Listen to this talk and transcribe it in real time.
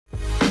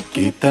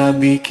Kita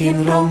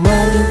bikin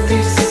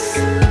romantis,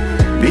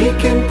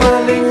 bikin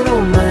paling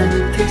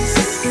romantis.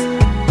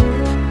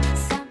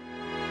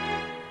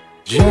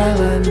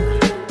 Jalan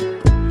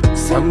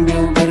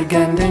sambil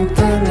bergandeng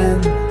tangan,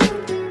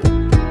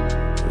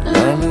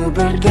 lalu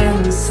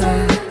berdansa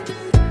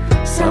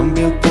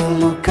sambil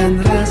pelukan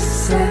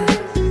rasa.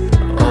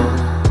 Oh,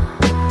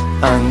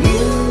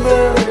 angin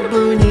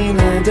berbunyi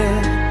nada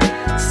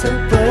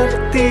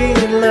seperti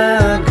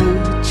lagu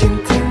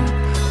cinta.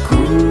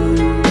 Ku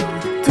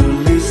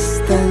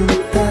tulis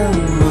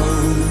tentangmu.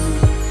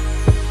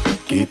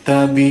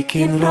 Kita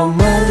bikin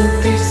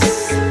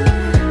romantis,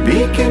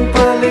 bikin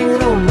paling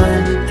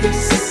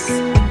romantis.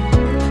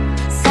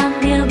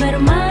 Sambil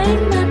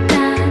bermain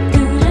mata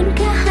turun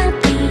ke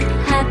hati,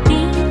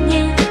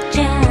 hatinya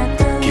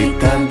jatuh.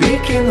 Kita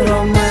bikin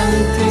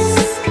romantis,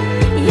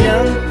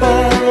 yang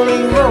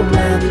paling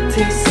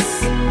romantis.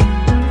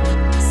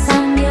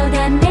 Sambil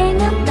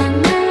gandengan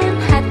tangan,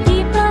 hati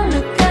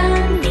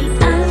pelukan di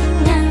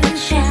angan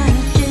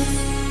syahdu.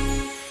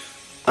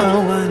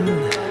 Awan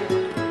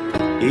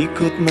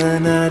ikut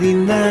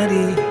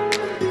menari-nari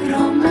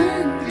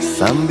Romantis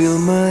sambil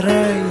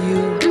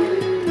merayu,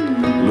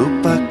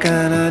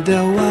 lupakan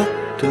ada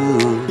waktu.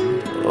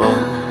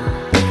 Oh,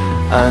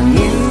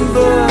 angin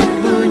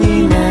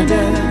berbunyi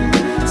nada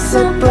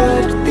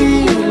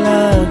seperti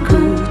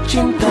lagu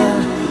cinta.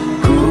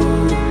 Ku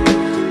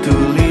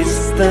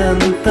tulis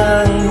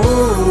tentangmu.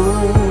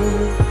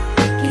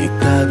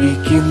 Kita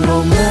bikin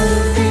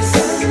romantis,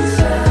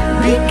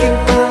 bikin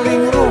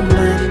paling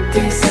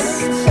romantis.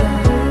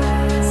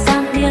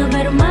 sambil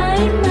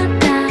bermain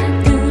mata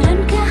turun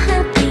ke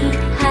hati,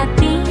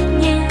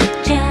 hatinya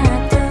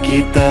jatuh.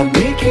 Kita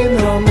bikin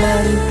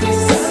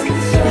romantis,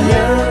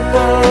 yang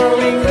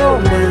paling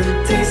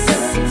romantis.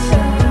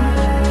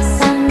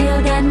 Sambil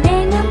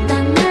gandengan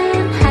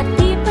tangan,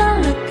 hati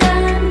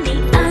pelukan di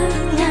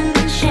angan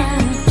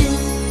syahdu.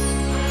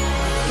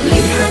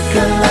 Lihat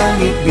ke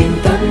langit,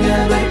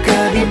 bintangnya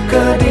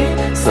berkedip-kedip,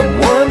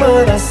 semua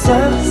merasa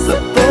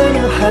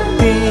sepenuh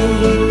hati.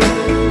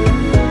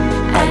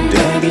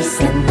 Ada di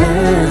sana,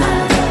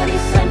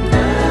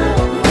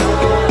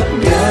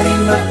 dari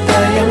mata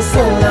yang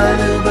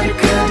selalu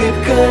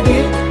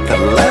berkedip-kedip,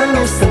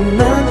 terlalu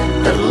senang,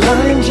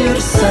 terlanjur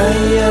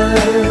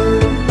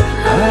sayang,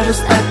 harus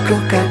aku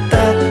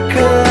katakan.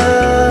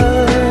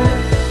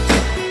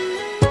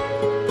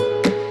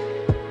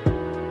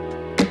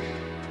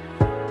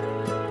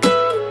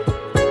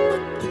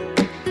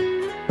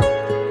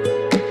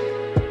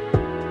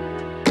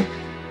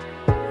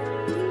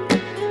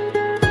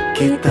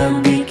 Kita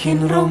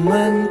bikin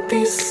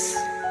romantis,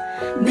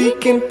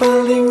 bikin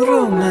paling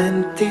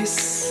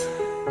romantis.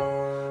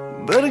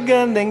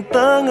 Bergandeng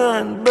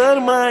tangan,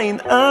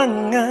 bermain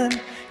angan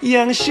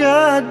yang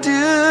syahdu.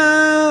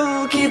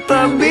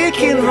 Kita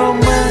bikin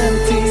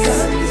romantis,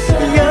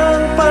 yang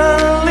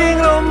paling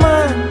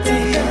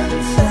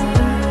romantis.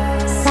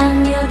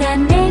 Sambil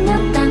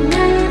gandengan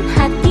tangan,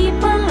 hati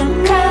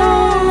pelukan.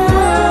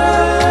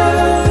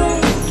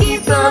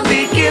 Kita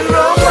bikin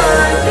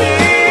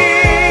romantis,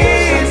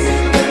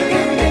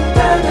 bergandeng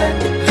tangan,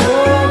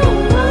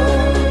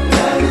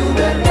 lalu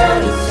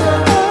berdansa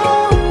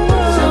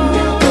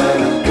sambil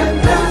pelukan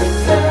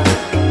rasa.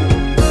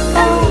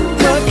 Oh,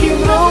 makin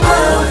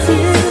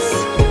romantis,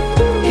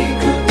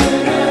 ikut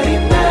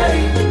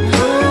menari-nari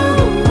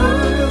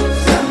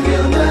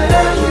sambil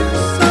merayu,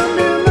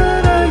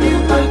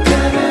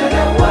 lupakan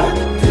ada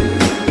waktu.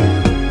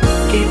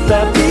 Kita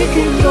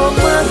bikin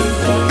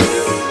romantis.